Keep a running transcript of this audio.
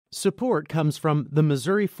Support comes from the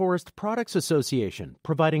Missouri Forest Products Association,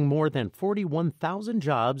 providing more than 41,000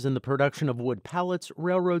 jobs in the production of wood pallets,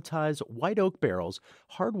 railroad ties, white oak barrels,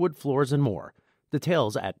 hardwood floors, and more.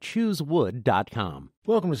 Details at choosewood.com.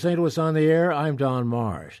 Welcome to St. Louis on the Air. I'm Don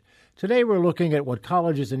Marsh. Today we're looking at what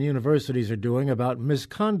colleges and universities are doing about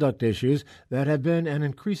misconduct issues that have been an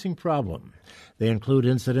increasing problem. They include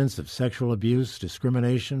incidents of sexual abuse,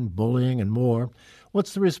 discrimination, bullying, and more.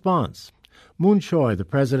 What's the response? Moon Choi, the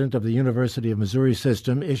president of the University of Missouri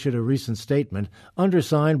System, issued a recent statement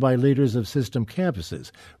undersigned by leaders of system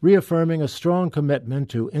campuses, reaffirming a strong commitment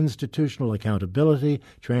to institutional accountability,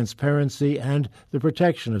 transparency, and the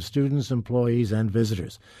protection of students, employees, and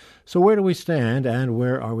visitors. So where do we stand and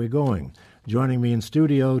where are we going? Joining me in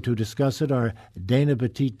studio to discuss it are Dana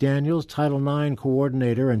Petit-Daniels, Title IX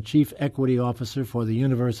Coordinator and Chief Equity Officer for the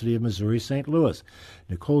University of Missouri St. Louis.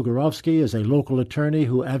 Nicole Gorofsky is a local attorney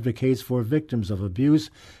who advocates for victims of abuse.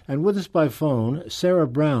 And with us by phone, Sarah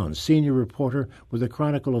Brown, Senior Reporter with the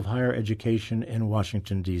Chronicle of Higher Education in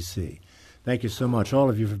Washington, D.C. Thank you so much, all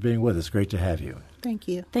of you, for being with us. Great to have you. Thank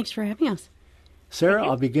you. Thanks for having us. Sarah,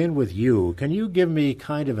 I'll begin with you. Can you give me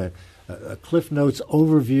kind of a Cliff Notes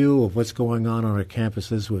overview of what's going on our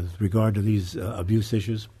campuses with regard to these abuse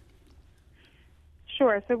issues?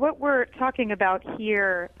 Sure. So what we're talking about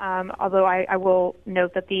here, although I will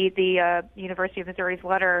note that the University of Missouri's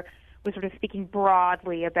letter was sort of speaking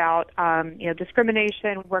broadly about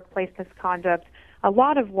discrimination, workplace misconduct. A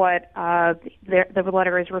lot of what the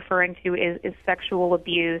letter is referring to is sexual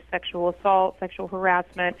abuse, sexual assault, sexual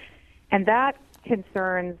harassment, and that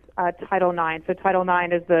concerns Title IX. So Title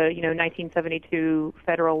IX is the 1972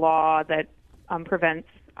 federal law that prevents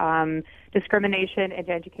discrimination in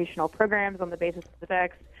educational programs on the basis of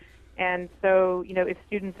sex. And so, if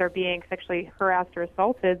students are being sexually harassed or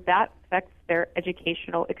assaulted, that affects their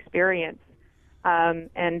educational experience. And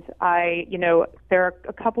there are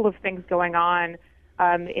a couple of things going on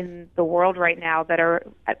in the world right now that are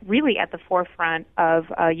really at the forefront of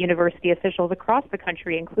university officials across the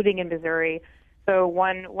country, including in Missouri. So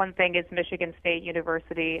one thing is Michigan State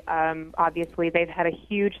University. Obviously, they've had a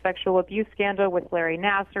huge sexual abuse scandal with Larry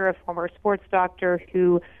Nassar, a former sports doctor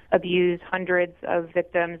who abused hundreds of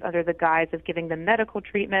victims under the guise of giving them medical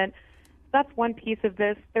treatment. That's one piece of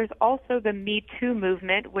this. There's also the Me Too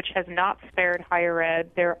movement, which has not spared higher ed.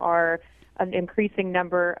 There are an increasing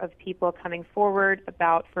number of people coming forward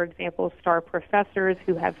about, for example, star professors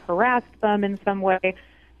who have harassed them in some way.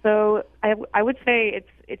 So I would say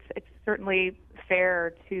it's certainly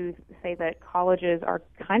fair to say that colleges are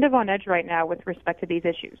kind of on edge right now with respect to these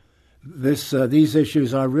issues. These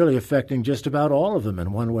issues are really affecting just about all of them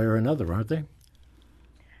in one way or another, aren't they?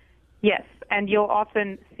 Yes, and you'll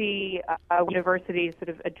often see universities sort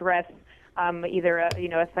of address either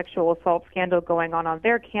a sexual assault scandal going on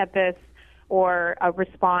their campus, or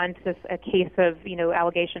respond to a case of,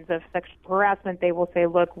 allegations of sexual harassment. They will say,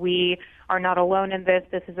 look, we are not alone in this.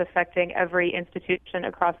 This is affecting every institution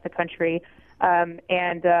across the country.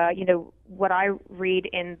 What I read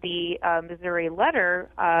in the Missouri letter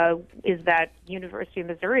is that University of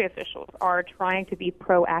Missouri officials are trying to be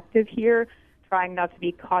proactive here, trying not to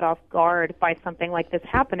be caught off guard by something like this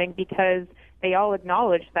happening, because they all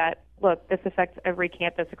acknowledge that, look, this affects every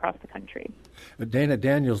campus across the country. Dana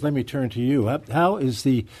Daniels, let me turn to you. How is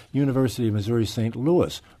the University of Missouri St.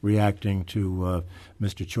 Louis reacting to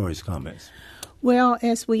Mr. Choi's comments? Well,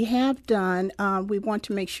 as we have done, we want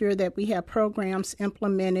to make sure that we have programs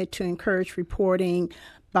implemented to encourage reporting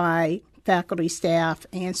by faculty, staff,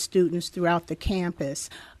 and students throughout the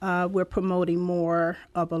campus. We're promoting more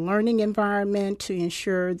of a learning environment to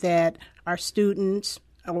ensure that our students,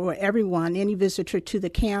 or everyone, any visitor to the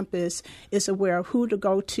campus, is aware of who to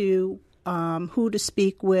go to, who to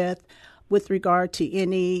speak with regard to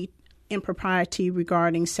any impropriety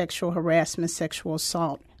regarding sexual harassment, sexual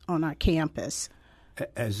assault on our campus.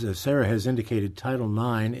 As Sarah has indicated, Title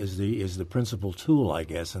IX is the principal tool, I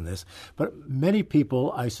guess, in this. But many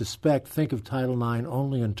people, I suspect, think of Title IX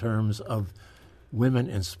only in terms of women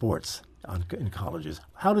in sports in colleges.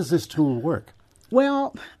 How does this tool work?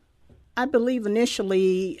 Well, I believe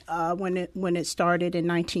initially when it started in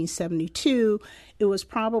 1972, it was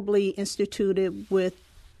probably instituted with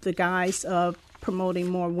the guise of promoting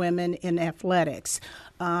more women in athletics.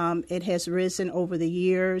 It has risen over the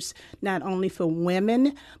years, not only for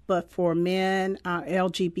women, but for men, our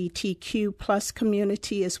LGBTQ plus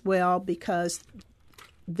community as well, because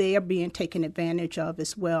they are being taken advantage of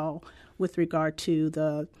as well with regard to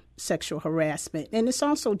the sexual harassment. And it's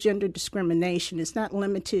also gender discrimination. It's not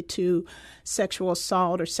limited to sexual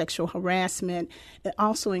assault or sexual harassment. It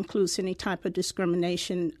also includes any type of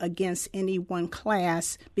discrimination against any one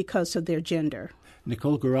class because of their gender.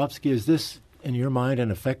 Nicole Gorofsky, is this, in your mind,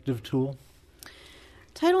 an effective tool?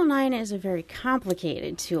 Title IX is a very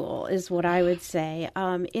complicated tool, is what I would say.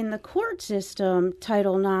 In the court system,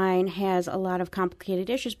 Title IX has a lot of complicated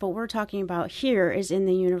issues, but what we're talking about here is in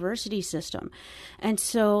the university system. And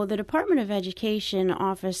so the Department of Education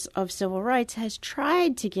Office of Civil Rights has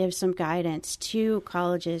tried to give some guidance to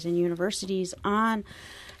colleges and universities on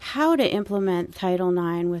how to implement Title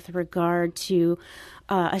IX with regard to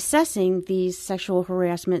assessing these sexual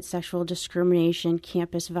harassment, sexual discrimination,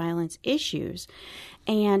 campus violence issues.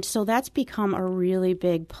 And so that's become a really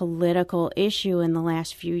big political issue in the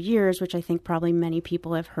last few years, which I think probably many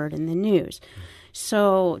people have heard in the news.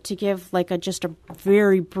 So to give just a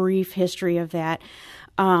very brief history of that,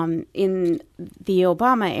 in the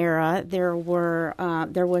Obama era, there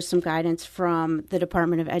was some guidance from the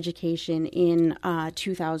Department of Education in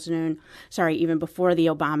even before the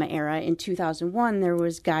Obama era. In 2001, there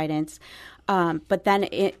was guidance, but then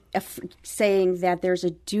saying that there's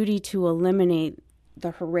a duty to eliminate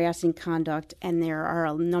the harassing conduct, and there are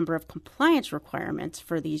a number of compliance requirements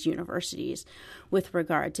for these universities with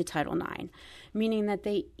regard to Title IX, meaning that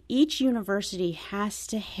each university has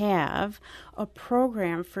to have a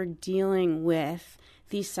program for dealing with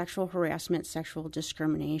these sexual harassment, sexual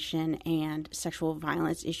discrimination, and sexual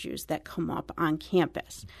violence issues that come up on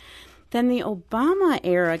campus. Then the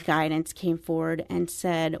Obama-era guidance came forward and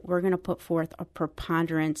said, we're going to put forth a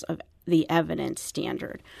preponderance of the evidence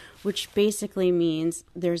standard, which basically means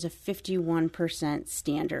there's a 51%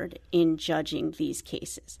 standard in judging these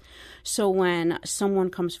cases. So when someone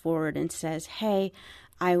comes forward and says, hey,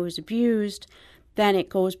 I was abused, then it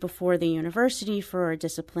goes before the university for a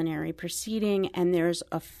disciplinary proceeding, and there's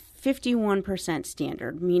a 51%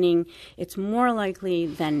 standard, meaning it's more likely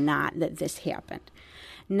than not that this happened.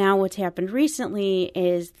 Now, what's happened recently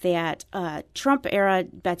is that Trump-era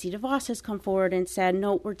Betsy DeVos has come forward and said,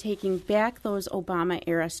 no, we're taking back those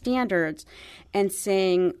Obama-era standards and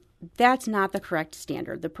saying that's not the correct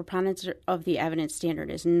standard. The preponderance of the evidence standard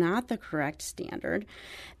is not the correct standard,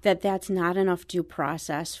 that's not enough due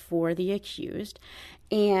process for the accused.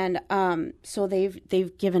 And so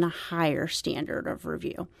they've given a higher standard of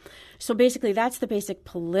review. So basically, that's the basic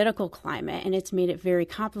political climate, and it's made it very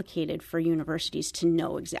complicated for universities to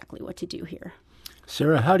know exactly what to do here.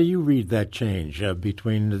 Sarah, how do you read that change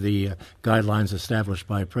between the guidelines established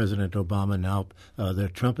by President Obama and now the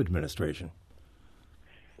Trump administration?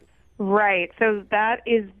 Right. So that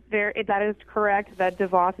is correct that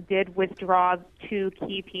DeVos did withdraw two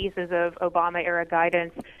key pieces of Obama-era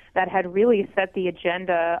guidance that had really set the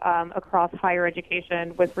agenda across higher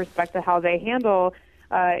education with respect to how they handle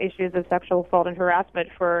issues of sexual assault and harassment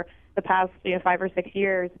for the past 5 or 6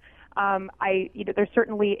 years. There's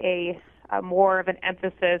certainly a more of an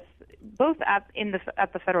emphasis both at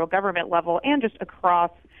the federal government level and just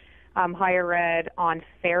across higher ed on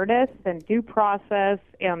fairness and due process,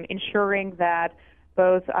 ensuring that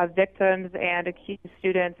both victims and accused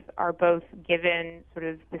students are both given sort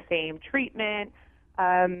of the same treatment.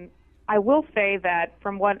 I will say that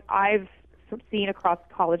from what I've seen across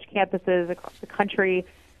college campuses across the country,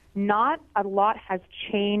 not a lot has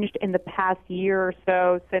changed in the past year or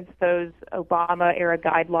so since those Obama-era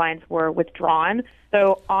guidelines were withdrawn.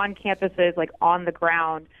 So on campuses, like on the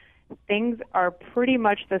ground, things are pretty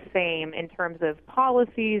much the same in terms of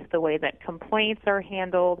policies, the way that complaints are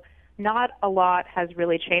handled. Not a lot has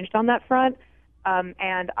really changed on that front.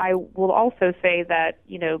 And I will also say that,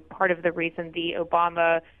 part of the reason the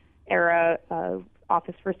Obama-era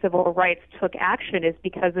Office for Civil Rights took action is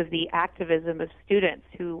because of the activism of students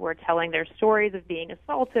who were telling their stories of being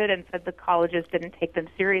assaulted and said the colleges didn't take them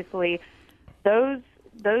seriously. That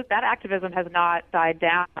activism has not died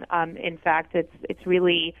down. In fact, it's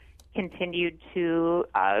really continued to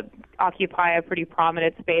occupy a pretty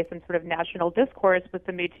prominent space in sort of national discourse with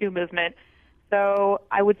the Me Too movement. So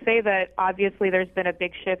I would say that obviously there's been a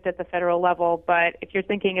big shift at the federal level, but if you're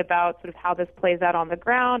thinking about sort of how this plays out on the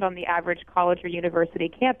ground, on the average college or university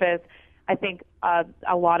campus, I think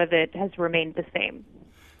a lot of it has remained the same.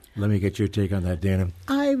 Let me get your take on that, Dana.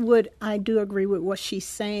 I do agree with what she's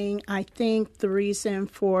saying. I think the reason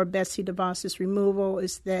for Betsy DeVos's removal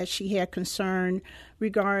is that she had concern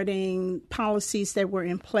regarding policies that were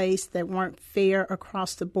in place that weren't fair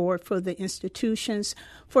across the board for the institutions.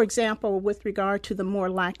 For example, with regard to the more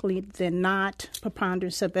likely than not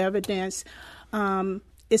preponderance of evidence,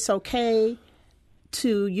 it's okay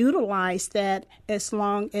to utilize that as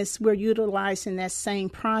long as we're utilizing that same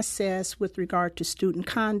process with regard to student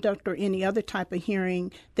conduct or any other type of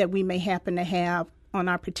hearing that we may happen to have on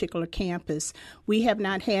our particular campus. We have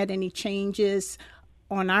not had any changes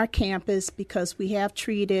on our campus because we have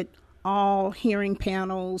treated all hearing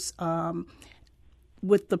panels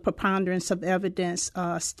with the preponderance of evidence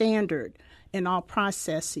standard in all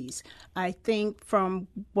processes. I think from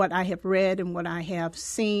what I have read and what I have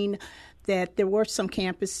seen that there were some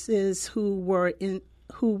campuses who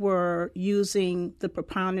were using the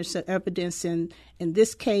preponderance of evidence in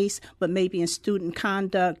this case, but maybe in student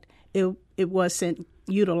conduct it wasn't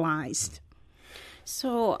utilized.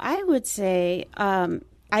 So I would say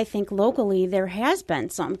I think locally there has been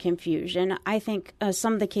some confusion. I think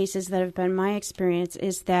some of the cases that have been my experience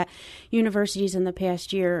is that universities in the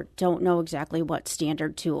past year don't know exactly what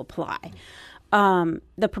standard to apply.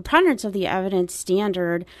 The preponderance of the evidence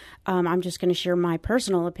standard, I'm just going to share my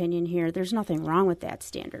personal opinion here. There's nothing wrong with that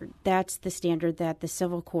standard. That's the standard that the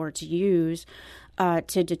civil courts use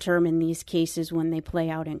to determine these cases when they play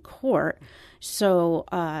out in court. So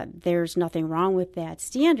there's nothing wrong with that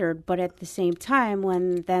standard. But at the same time,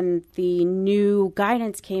 when then the new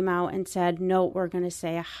guidance came out and said, no, we're going to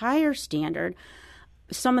say a higher standard,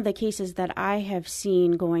 some of the cases that I have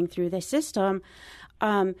seen going through the system,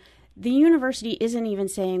 the university isn't even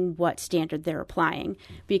saying what standard they're applying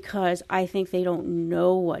because I think they don't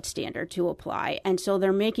know what standard to apply. And so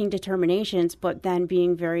they're making determinations, but then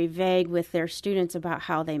being very vague with their students about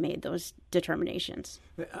how they made those determinations.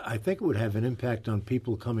 I think it would have an impact on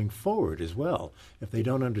people coming forward as well. If they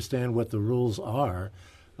don't understand what the rules are,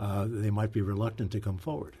 they might be reluctant to come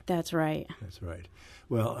forward. That's right. That's right.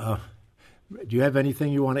 Well, do you have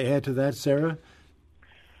anything you want to add to that, Sarah?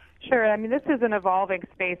 Sure. I mean, this is an evolving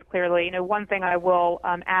space, clearly. You know, one thing I will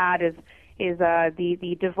add is the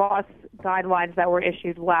DeVos guidelines that were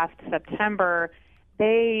issued last September.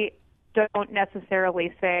 They don't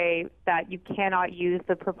necessarily say that you cannot use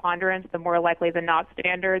the preponderance, the more likely than not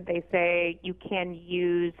standard. They say you can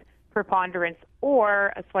use preponderance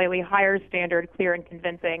or a slightly higher standard, clear and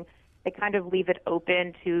convincing. They kind of leave it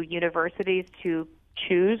open to universities to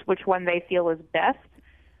choose which one they feel is best.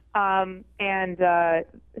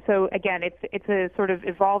 So again, it's a sort of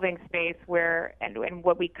evolving space where, and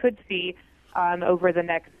what we could see over the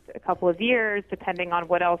next couple of years, depending on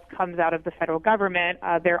what else comes out of the federal government,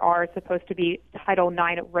 there are supposed to be Title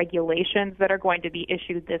IX regulations that are going to be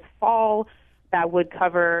issued this fall that would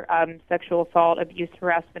cover sexual assault, abuse,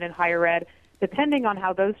 harassment in higher ed. Depending on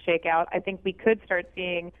how those shake out, I think we could start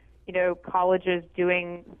seeing, you know, colleges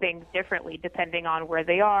doing things differently depending on where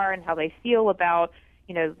they are and how they feel about,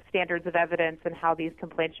 you know, standards of evidence and how these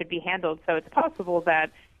complaints should be handled. So it's possible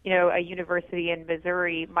that, you know, a university in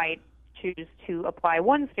Missouri might choose to apply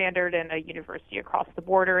one standard and a university across the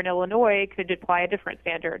border in Illinois could apply a different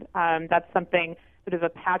standard. That's something, sort of a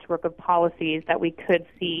patchwork of policies that we could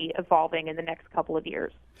see evolving in the next couple of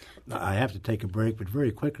years. I have to take a break, but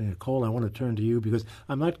very quickly, Nicole, I want to turn to you because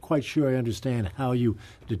I'm not quite sure I understand how you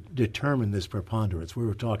determine this preponderance. We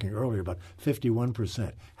were talking earlier about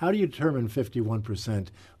 51%. How do you determine 51%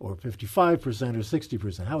 or 55% or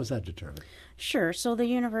 60%? How is that determined? Sure. So the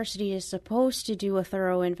university is supposed to do a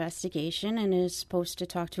thorough investigation and is supposed to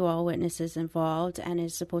talk to all witnesses involved and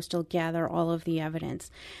is supposed to gather all of the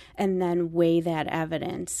evidence and then weigh that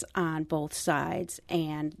evidence on both sides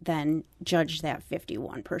and then judge that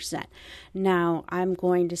 51%. Now, I'm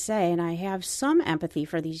going to say, and I have some empathy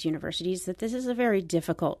for these universities, that this is a very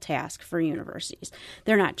difficult task for universities.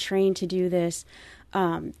 They're not trained to do this.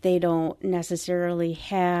 They don't necessarily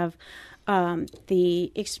have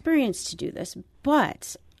the experience to do this.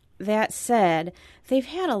 But that said, they've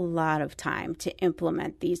had a lot of time to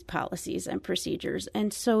implement these policies and procedures.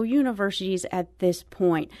 And so universities at this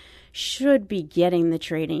point should be getting the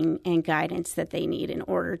training and guidance that they need in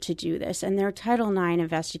order to do this. And their Title IX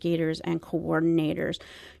investigators and coordinators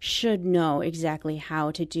should know exactly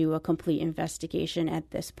how to do a complete investigation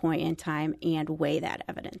at this point in time and weigh that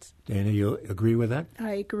evidence. Dana, you agree with that?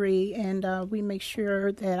 I agree. And we make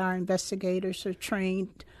sure that our investigators are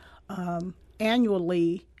trained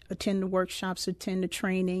annually, attend the workshops, attend the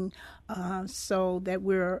training, so that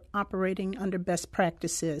we're operating under best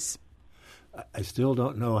practices. I still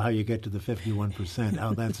don't know how you get to the 51%,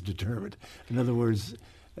 how that's determined. In other words,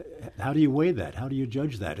 how do you weigh that? How do you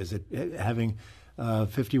judge that? Is it having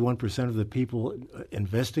 51% of the people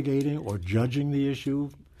investigating or judging the issue,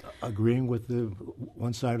 agreeing with the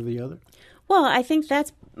one side or the other? Well, I think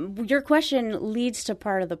that's your question leads to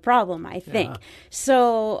part of the problem, I think. Yeah.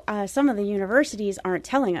 So some of the universities aren't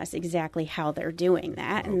telling us exactly how they're doing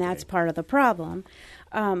that, and that's part of the problem.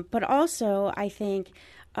 But also, I think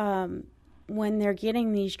when they're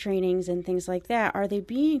getting these trainings and things like that, are they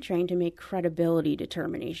being trained to make credibility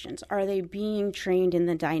determinations? Are they being trained in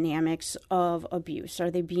the dynamics of abuse?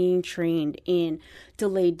 Are they being trained in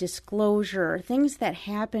delayed disclosure, things that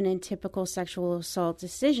happen in typical sexual assault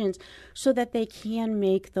decisions so that they can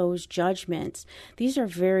make those judgments? These are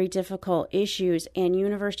very difficult issues, and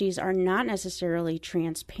universities are not necessarily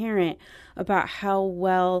transparent about how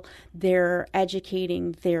well they're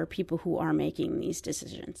educating their people who are making these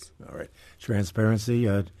decisions. All right. Transparency.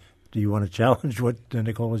 Do you want to challenge what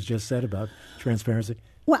Nicole has just said about transparency?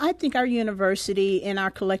 Well, I think our university in our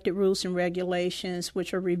collected rules and regulations,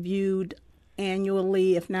 which are reviewed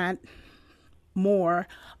annually, if not more,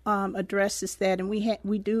 addresses that, and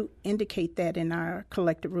we do indicate that in our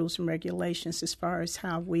collected rules and regulations as far as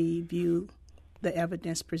how we view the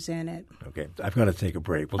evidence presented. Okay, I've got to take a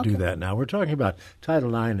break. We'll do that now. We're talking about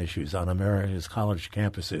Title IX issues on America's college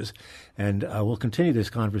campuses, and we'll continue this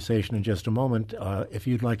conversation in just a moment. If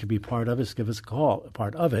you'd like to be part of it, give us a call.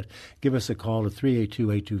 Give us a call at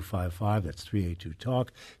 382-8255. That's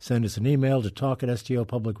 382-TALK. Send us an email to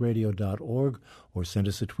talk@stlpublicradio.org or send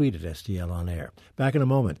us a tweet at STL On Air. Back in a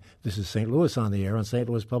moment. This is St. Louis on the Air on St.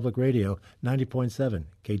 Louis Public Radio, 90.7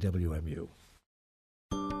 KWMU.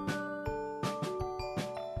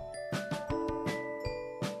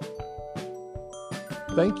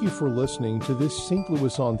 Thank you for listening to this St.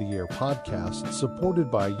 Louis on the Air podcast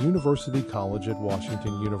supported by University College at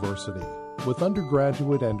Washington University, with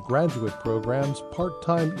undergraduate and graduate programs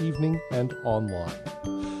part-time, evening, and online.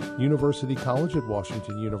 University College at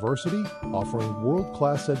Washington University, offering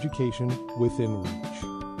world-class education within reach.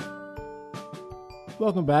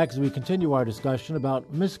 Welcome back as we continue our discussion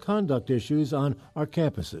about misconduct issues on our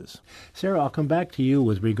campuses. Sarah, I'll come back to you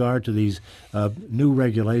with regard to these new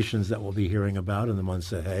regulations that we'll be hearing about in the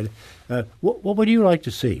months ahead. What would you like to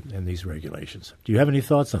see in these regulations? Do you have any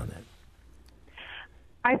thoughts on that?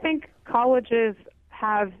 I think colleges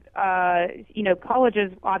have,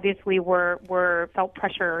 colleges obviously felt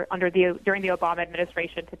pressure during the Obama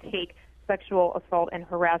administration to take sexual assault and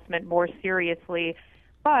harassment more seriously.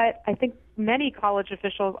 But I think many college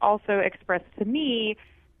officials also expressed to me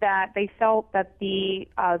that they felt that the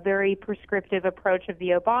very prescriptive approach of the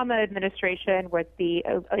Obama administration with the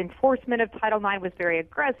enforcement of Title IX was very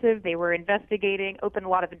aggressive. They were opened a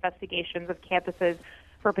lot of investigations of campuses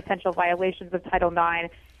for potential violations of Title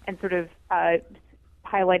IX and sort of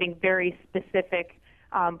highlighting very specific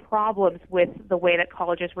problems with the way that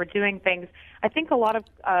colleges were doing things. I think a lot of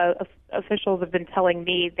officials have been telling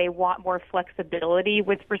me they want more flexibility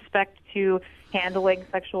with respect to handling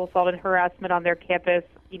sexual assault and harassment on their campus.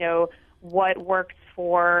 You know, what works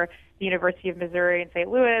for the University of Missouri in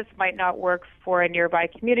St. Louis might not work for a nearby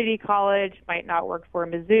community college, might not work for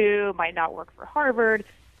Mizzou, might not work for Harvard.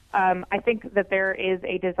 I think that there is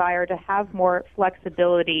a desire to have more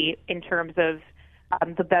flexibility in terms of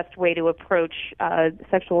the best way to approach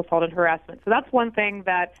sexual assault and harassment. So that's one thing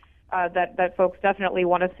that folks definitely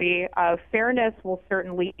want to see. Fairness will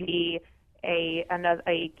certainly be a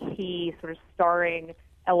key sort of starring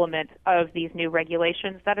element of these new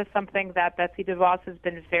regulations. That is something that Betsy DeVos has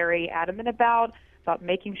been very adamant about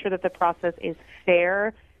making sure that the process is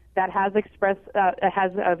fair. That has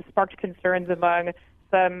sparked concerns among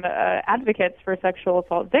some advocates for sexual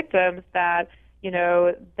assault victims that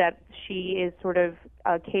she is sort of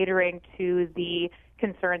catering to the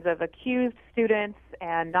concerns of accused students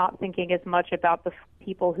and not thinking as much about the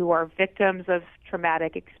people who are victims of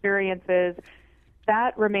traumatic experiences.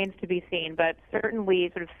 That remains to be seen, but certainly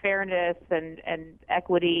sort of fairness and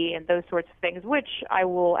equity and those sorts of things, which I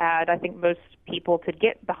will add, I think most people could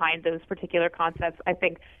get behind those particular concepts. I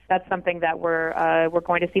think that's something that we're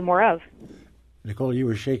going to see more of. Nicole, you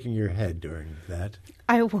were shaking your head during that.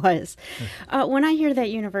 I was. When I hear that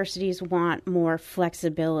universities want more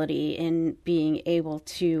flexibility in being able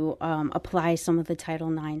to apply some of the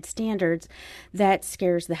Title IX standards, that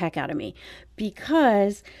scares the heck out of me.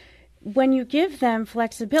 Because when you give them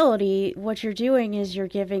flexibility, what you're doing is you're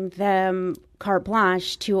giving them carte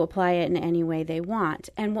blanche to apply it in any way they want.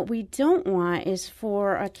 And what we don't want is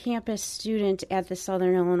for a campus student at the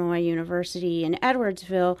Southern Illinois University in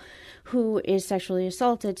Edwardsville who is sexually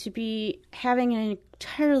assaulted to be having an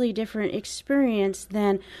entirely different experience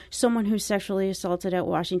than someone who's sexually assaulted at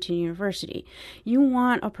Washington University. You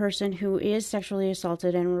want a person who is sexually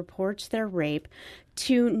assaulted and reports their rape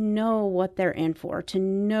to know what they're in for, to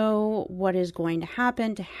know what is going to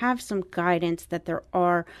happen, to have some guidance that there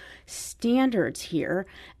are standards here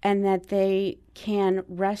and that they can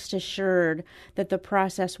rest assured that the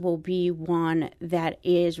process will be one that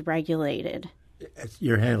is regulated.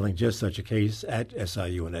 You're handling just such a case at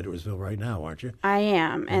SIU in Edwardsville right now, aren't you? I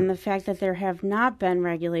am, and the fact that there have not been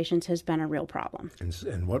regulations has been a real problem.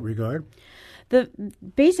 In what regard?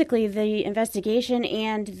 Basically, the investigation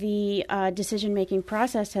and the decision-making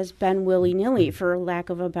process has been willy-nilly, for lack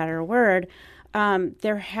of a better word.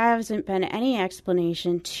 There hasn't been any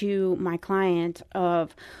explanation to my client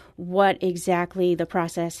of what exactly the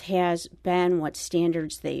process has been, what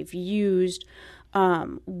standards they've used,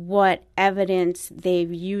 what evidence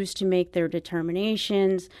they've used to make their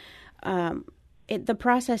determinations. The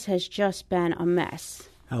process has just been a mess.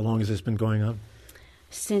 How long has this been going on?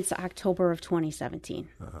 Since October of 2017.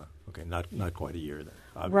 Okay, not quite a year then.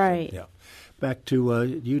 Obviously. Right. Yeah. Back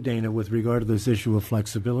to you, Dana, with regard to this issue of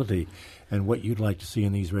flexibility and what you'd like to see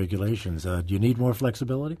in these regulations. Do you need more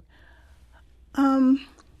flexibility? I'm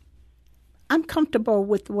comfortable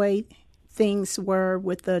with the way things were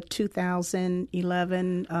with the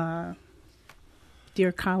 2011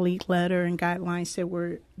 Dear Colleague letter and guidelines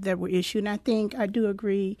that were issued. And I do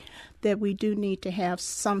agree that we do need to have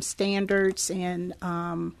some standards and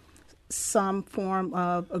some form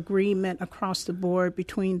of agreement across the board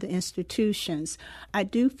between the institutions. I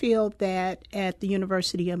do feel that at the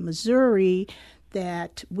University of Missouri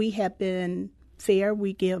that we have been fair.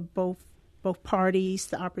 We give both parties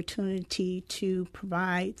the opportunity to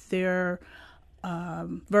provide their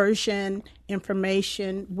version,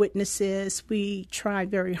 information, witnesses. We try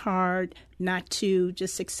very hard not to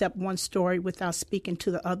just accept one story without speaking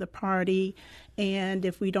to the other party. And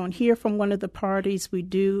if we don't hear from one of the parties, we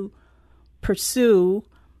do pursue,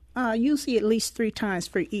 usually at least 3 times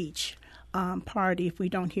for each party if we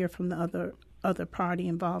don't hear from the other party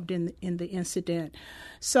involved in the incident.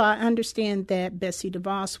 So I understand that Betsy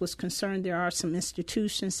DeVos was concerned there are some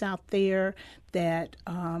institutions out there that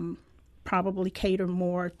probably cater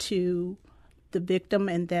more to the victim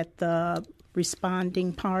and that the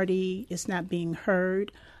responding party is not being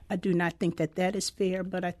heard. I do not think that is fair,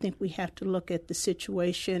 but I think we have to look at the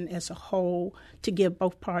situation as a whole to give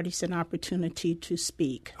both parties an opportunity to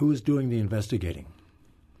speak. Who is doing the investigating?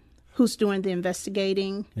 Who's doing the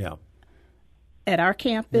investigating? Yeah. At our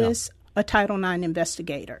campus, a Title IX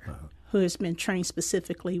investigator who has been trained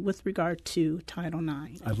specifically with regard to Title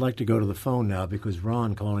IX. I'd like to go to the phone now because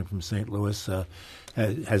Ron, calling from St. Louis,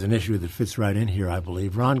 has an issue that fits right in here, I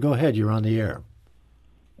believe. Ron, go ahead. You're on the air.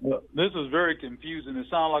 Well, this is very confusing. It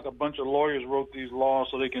sounds like a bunch of lawyers wrote these laws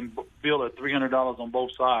so they can bill at $300 on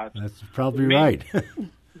both sides. That's probably right.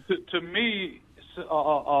 To me,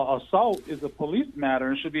 assault is a police matter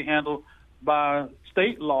and should be handled by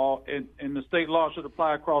state law, and the state law should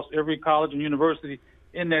apply across every college and university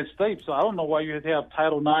in that state. So I don't know why you have to have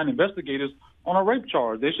Title IX investigators on a rape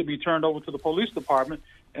charge. They should be turned over to the police department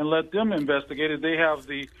and let them investigate it. They have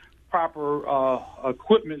the proper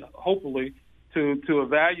equipment, hopefully, to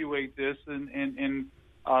evaluate this and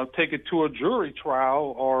take it to a jury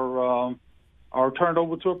trial or turned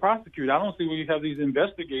over to a prosecutor. I don't see where you have these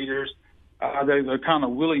investigators that are kind of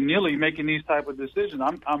willy-nilly making these type of decisions.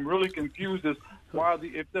 I'm really confused as why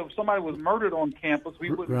if somebody was murdered on campus, we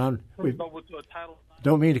wouldn't turn it over to a Title IX.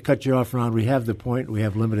 Don't mean to cut you off, Ron. We have the point. We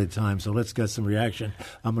have limited time, so let's get some reaction.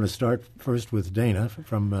 I'm going to start first with Dana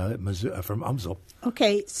from UMSL.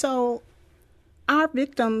 Okay, so our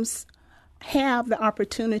victims have the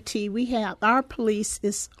opportunity. Our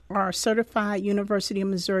police are certified University of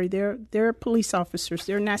Missouri. They're police officers.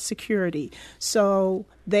 They're not security. So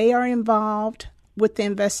they are involved with the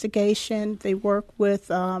investigation. They work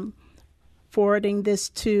with forwarding this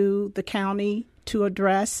to the county to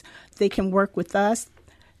address. They can work with us.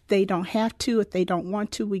 They don't have to. If they don't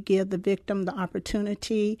want to, we give the victim the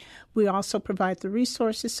opportunity. We also provide the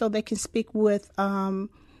resources so they can speak with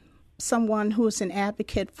someone who is an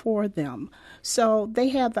advocate for them. So they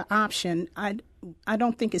have the option. I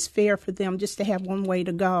don't think it's fair for them just to have one way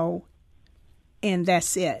to go and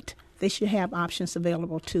that's it. They should have options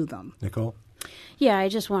available to them. Nicole? Yeah, I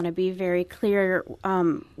just want to be very clear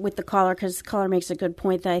with the caller, because the caller makes a good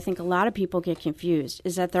point that I think a lot of people get confused,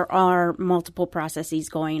 is that there are multiple processes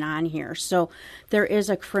going on here. So there is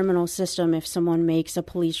a criminal system if someone makes a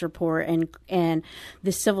police report, and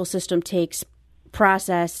the civil system takes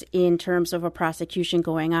process in terms of a prosecution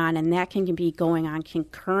going on, and that can be going on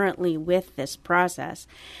concurrently with this process.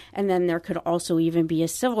 And then there could also even be a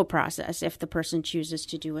civil process if the person chooses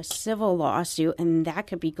to do a civil lawsuit, and that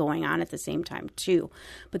could be going on at the same time too.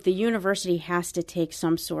 But the university has to take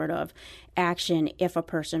some sort of action if a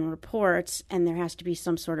person reports, and there has to be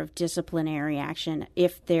some sort of disciplinary action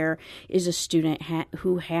if there is a student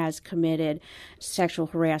who has committed sexual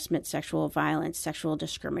harassment, sexual violence, sexual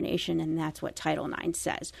discrimination, and that's what Title Title IX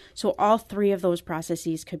says. So all three of those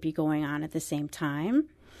processes could be going on at the same time.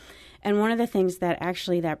 And one of the things that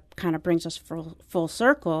kind of brings us full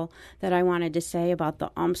circle that I wanted to say about the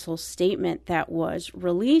UMSL statement that was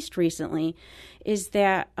released recently is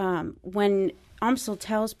that when UMSL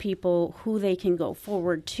tells people who they can go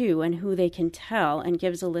forward to and who they can tell and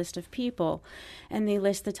gives a list of people, and they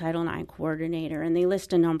list the Title IX coordinator and they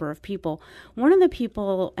list a number of people. One of the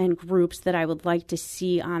people and groups that I would like to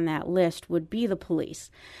see on that list would be the police.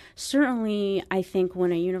 Certainly, I think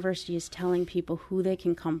when a university is telling people who they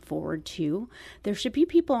can come forward to, there should be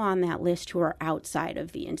people on that list who are outside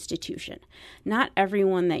of the institution. Not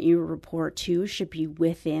everyone that you report to should be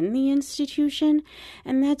within the institution,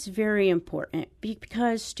 and that's very important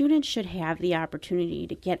because students should have the opportunity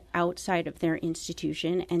to get outside of their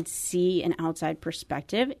institution and see an outside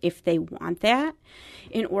perspective if they want that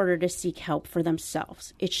in order to seek help for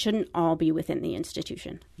themselves. It shouldn't all be within the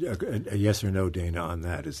institution. A yes or no, Dana, on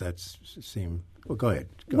that? Does that seem... Well, go ahead.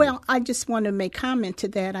 I just want to make comment to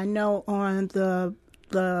that. I know on the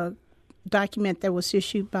document that was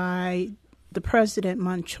issued by the president,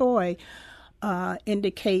 Monchoy,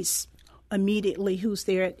 indicates immediately who's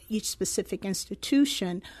there at each specific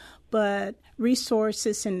institution, but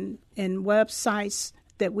resources and websites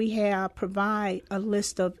that we have provide a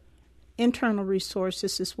list of internal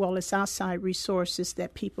resources as well as outside resources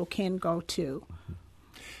that people can go to.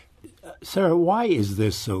 Sarah, why is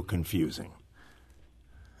this so confusing?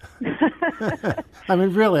 I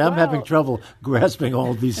mean, really, I'm having trouble grasping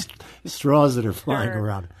all these straws that are flying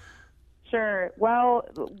around. Sure. Well,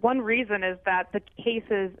 one reason is that the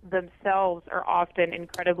cases themselves are often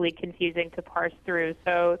incredibly confusing to parse through.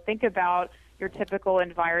 So think about your typical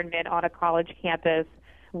environment on a college campus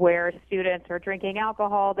where students are drinking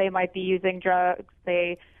alcohol, they might be using drugs,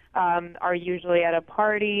 they are usually at a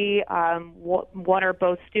party, one or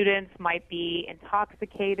both students might be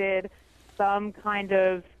intoxicated, some kind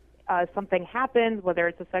of something happens, whether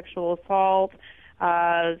it's a sexual assault,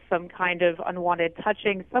 some kind of unwanted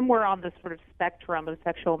touching, somewhere on the sort of spectrum of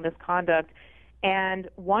sexual misconduct, and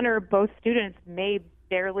one or both students may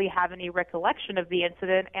barely have any recollection of the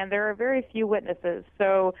incident, and there are very few witnesses.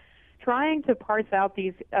 So trying to parse out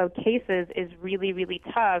these cases is really, really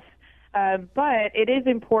tough. But it is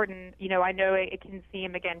important, I know it can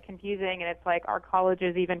seem, again, confusing, and it's like, are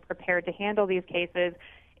colleges even prepared to handle these cases?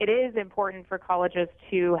 It is important for colleges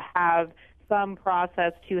to have some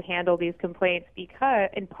process to handle these complaints because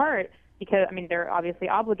they're obviously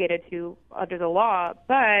obligated to under the law,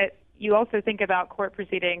 but you also think about court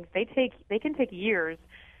proceedings, they can take years,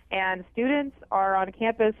 and students are on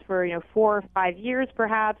campus for 4 or 5 years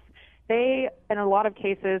perhaps. They, in a lot of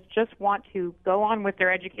cases, just want to go on with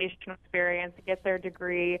their educational experience, get their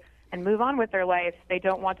degree, and move on with their life. They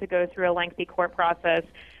don't want to go through a lengthy court process,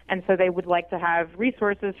 and so they would like to have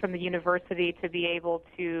resources from the university to be able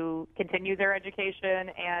to continue their education,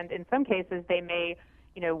 and in some cases they may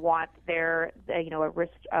want their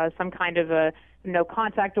some kind of a no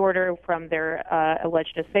contact order from their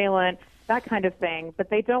alleged assailant, that kind of thing, but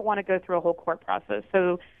they don't want to go through a whole court process.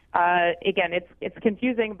 So again, it's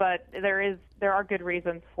confusing, but there are good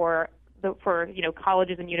reasons for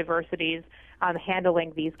colleges and universities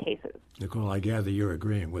handling these cases. Nicole, I gather you're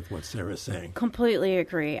agreeing with what Sarah's saying. Completely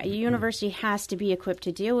agree. A university has to be equipped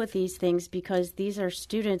to deal with these things because these are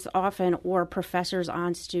students often or professors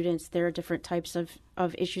on students. There are different types of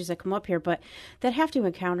issues that come up here, but that have to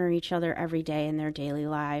encounter each other every day in their daily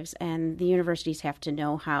lives, and the universities have to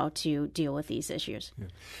know how to deal with these issues. Yeah.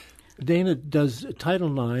 Dana, does Title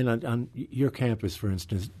IX on your campus, for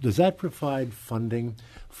instance, does that provide funding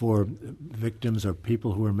for victims or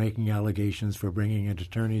people who are making allegations for bringing in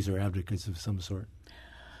attorneys or advocates of some sort?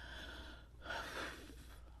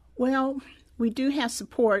 Well, we do have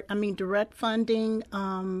support. Direct funding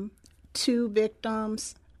to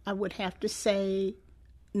victims, I would have to say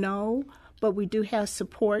no, but we do have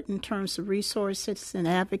support in terms of resources and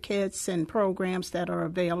advocates and programs that are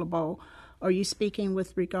available. Are you speaking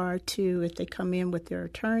with regard to if they come in with their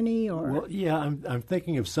attorney, or? Well, yeah, I'm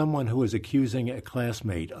thinking of someone who is accusing a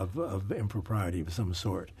classmate of impropriety of some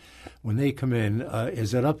sort. When they come in,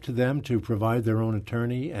 is it up to them to provide their own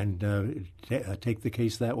attorney and take the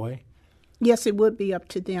case that way? Yes, it would be up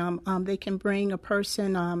to them. They can bring a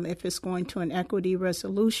person, if it's going to an equity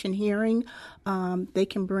resolution hearing, they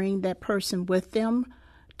can bring that person with them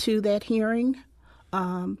to that hearing,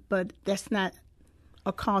 but that's not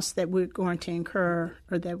a cost that we're going to incur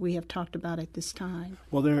or that we have talked about at this time.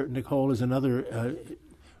 Well, there, Nicole, is another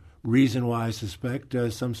reason why I suspect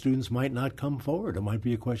some students might not come forward. It might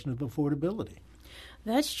be a question of affordability.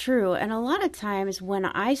 That's true. And a lot of times when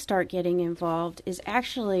I start getting involved is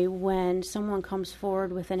actually when someone comes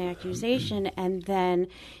forward with an accusation and then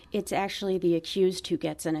it's actually the accused who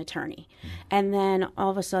gets an attorney. And then all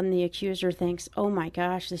of a sudden the accuser thinks, oh my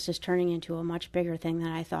gosh, this is turning into a much bigger thing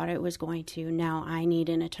than I thought it was going to. Now I need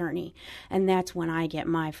an attorney. And that's when I get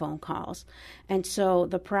my phone calls. And so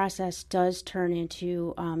the process does turn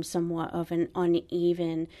into somewhat of an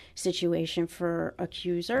uneven situation for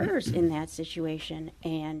accusers in that situation.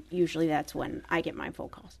 And usually that's when I get my phone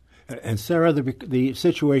calls. And Sarah, the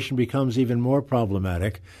situation becomes even more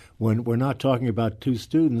problematic when we're not talking about two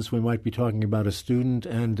students. We might be talking about a student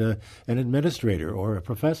and an administrator or a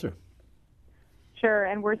professor. Sure,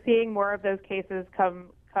 and we're seeing more of those cases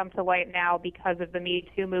come to light now because of the Me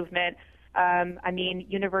Too movement. I mean,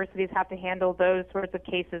 universities have to handle those sorts of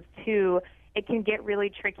cases too. It can get really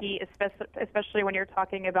tricky, especially when you're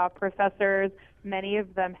talking about professors. Many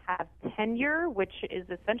of them have tenure, which is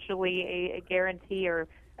essentially a guarantee or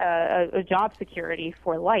a job security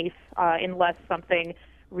for life, unless something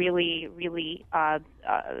really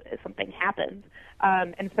something happens.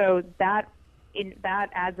 And so that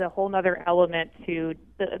adds a whole other element to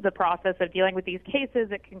the process of dealing with these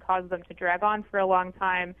cases. It can cause them to drag on for a long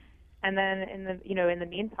time. And then in the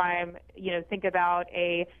meantime, think about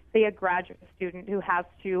a graduate student who has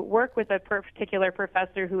to work with a particular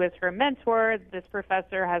professor who is her mentor. This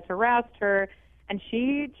professor has harassed her, and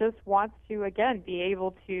she just wants to, again, be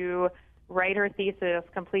able to write her thesis,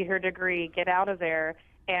 complete her degree, get out of there,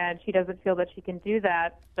 and she doesn't feel that she can do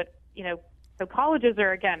that. But, so colleges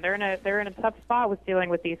are, again, they're in a tough spot with dealing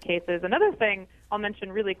with these cases. Another thing I'll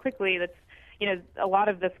mention really quickly that's, a lot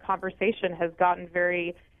of this conversation has gotten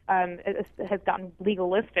has gotten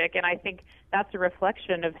legalistic, and I think that's a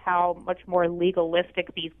reflection of how much more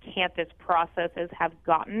legalistic these campus processes have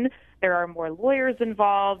gotten. There are more lawyers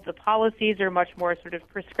involved. The policies are much more sort of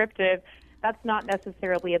prescriptive. That's not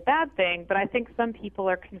necessarily a bad thing, but I think some people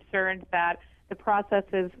are concerned that the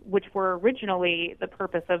processes, which were originally the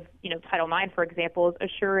purpose of, Title IX, for example, is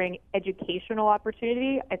assuring educational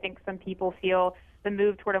opportunity. I think some people feel the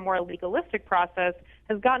move toward a more legalistic process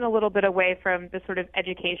has gotten a little bit away from the sort of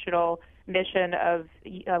educational mission of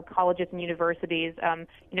colleges and universities.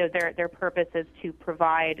 Their purpose is to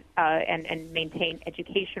provide and maintain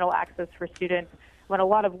educational access for students. When a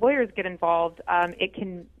lot of lawyers get involved, it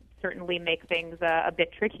can certainly make things a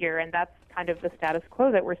bit trickier, and that's kind of the status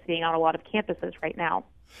quo that we're seeing on a lot of campuses right now.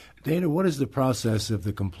 Dana, what is the process if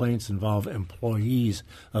the complaints involve employees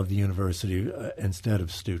of the university instead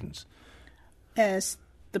of students? As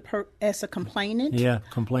a complainant? Yeah,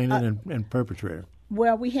 complainant and perpetrator.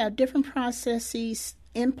 Well, we have different processes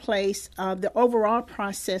in place. The overall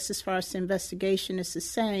process as far as the investigation is the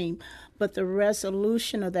same, but the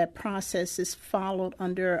resolution of that process is followed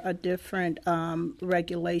under a different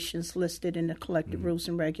regulations listed in the collective rules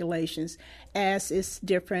and regulations, as is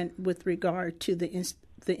different with regard to the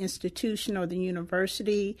institution or the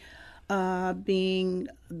university being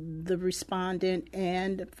the respondent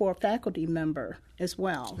and for a faculty member as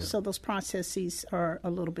well. Yeah. So those processes are a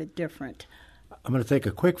little bit different. I'm going to take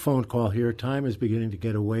a quick phone call here. Time is beginning to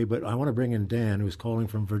get away, but I want to bring in Dan, who's calling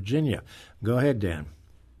from Virginia. Go ahead, Dan.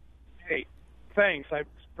 Hey, thanks. I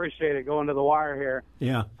appreciate it going to the wire here.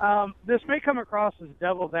 Yeah. This may come across as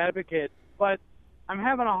devil's advocate, but I'm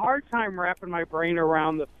having a hard time wrapping my brain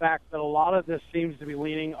around the fact that a lot of this seems to be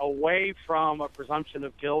leaning away from a presumption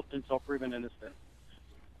of guilt until proven innocent,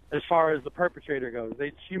 as far as the perpetrator goes.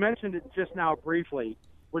 She mentioned it just now briefly,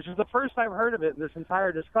 which is the first I've heard of it in this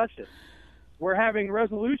entire discussion. We're having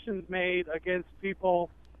resolutions made against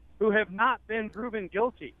people who have not been proven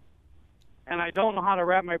guilty. And I don't know how to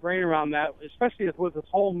wrap my brain around that, especially with this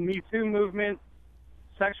whole Me Too movement,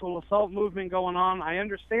 sexual assault movement going on. I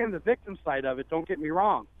understand the victim side of it, don't get me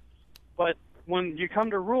wrong. But when you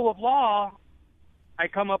come to rule of law, I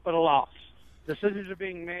come up at a loss. Decisions are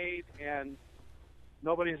being made, and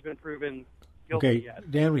nobody's been proven guilty yet.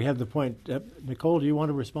 Dan, we have the point. Nicole, do you want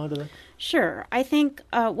to respond to that? Sure. I think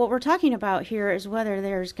what we're talking about here is whether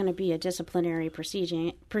there's going to be a disciplinary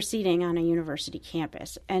proceeding on a university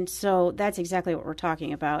campus. And so that's exactly what we're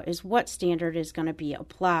talking about, is what standard is going to be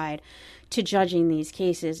applied to judging these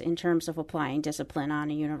cases in terms of applying discipline on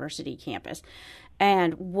a university campus,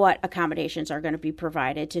 and what accommodations are going to be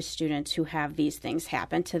provided to students who have these things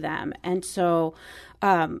happen to them. And so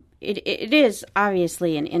it is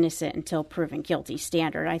obviously an innocent until proven guilty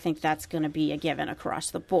standard. I think that's going to be a given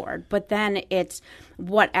across the board. But then it's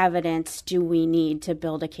what evidence do we need to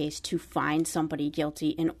build a case to find somebody guilty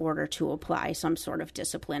in order to apply some sort of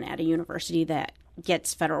discipline at a university that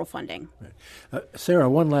gets federal funding. Sarah,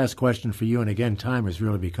 one last question for you, and again, time is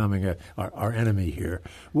really becoming our enemy here.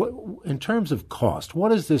 In terms of cost,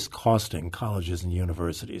 what is this costing colleges and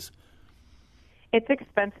universities? It's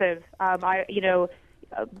expensive.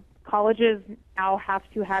 Colleges now have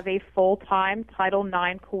to have a full-time Title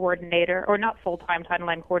IX coordinator, or not full-time Title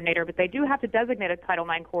IX coordinator, but they do have to designate a Title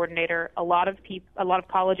IX coordinator. A lot of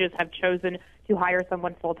colleges have chosen to hire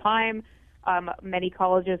someone full-time. Many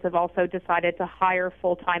colleges have also decided to hire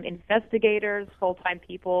full-time investigators, full-time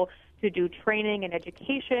people to do training and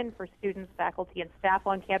education for students, faculty, and staff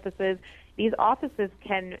on campuses. These offices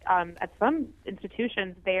can, at some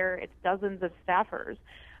institutions, it's dozens of staffers.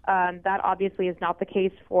 That obviously is not the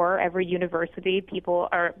case for every university.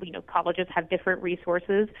 Colleges have different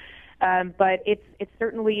resources, but it's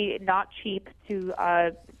certainly not cheap to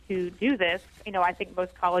do this. I think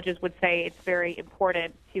most colleges would say it's very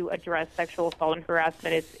important to address sexual assault and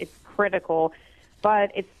harassment. It's critical,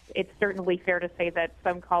 but it's certainly fair to say that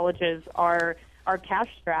some colleges are cash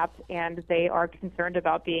strapped and they are concerned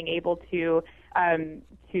about being able to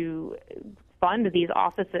fund these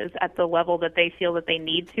offices at the level that they feel that they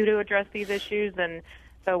need to address these issues. And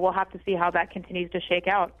so we'll have to see how that continues to shake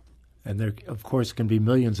out. And there, of course, can be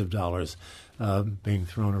millions of dollars being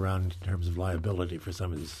thrown around in terms of liability for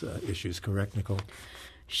some of these issues. Correct, Nicole?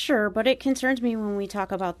 Sure, but it concerns me when we talk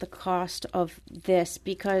about the cost of this,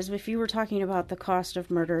 because if you were talking about the cost of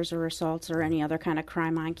murders or assaults or any other kind of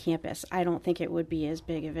crime on campus, I don't think it would be as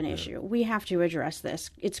big of an issue. We have to address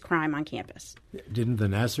this. It's crime on campus. Didn't the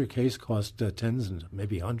Nassar case cost tens and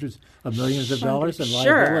maybe hundreds of millions of dollars in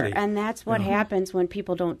liability? Sure, and that's what happens when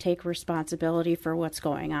people don't take responsibility for what's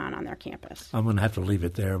going on their campus. I'm going to have to leave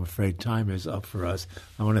it there. I'm afraid time is up for us.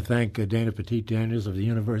 I want to thank Dana Petit-Daniels of the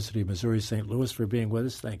University of Missouri St. Louis for being with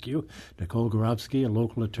us. Thank you. Nicole Gorobsky, a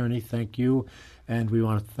local attorney, thank you. And we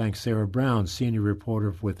want to thank Sarah Brown, senior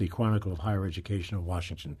reporter with the Chronicle of Higher Education of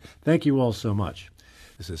Washington. Thank you all so much.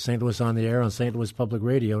 This is St. Louis on the Air on St. Louis Public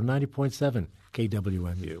Radio, 90.7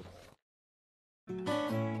 KWMU.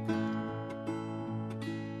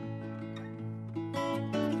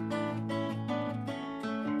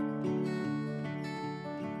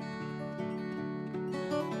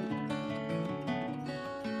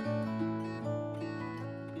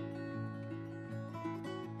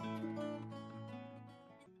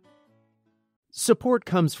 Support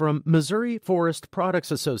comes from Missouri Forest Products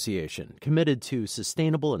Association, committed to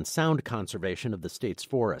sustainable and sound conservation of the state's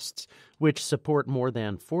forests, which support more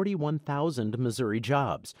than 41,000 Missouri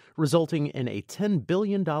jobs, resulting in a $10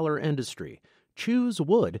 billion industry.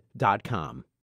 ChooseWood.com.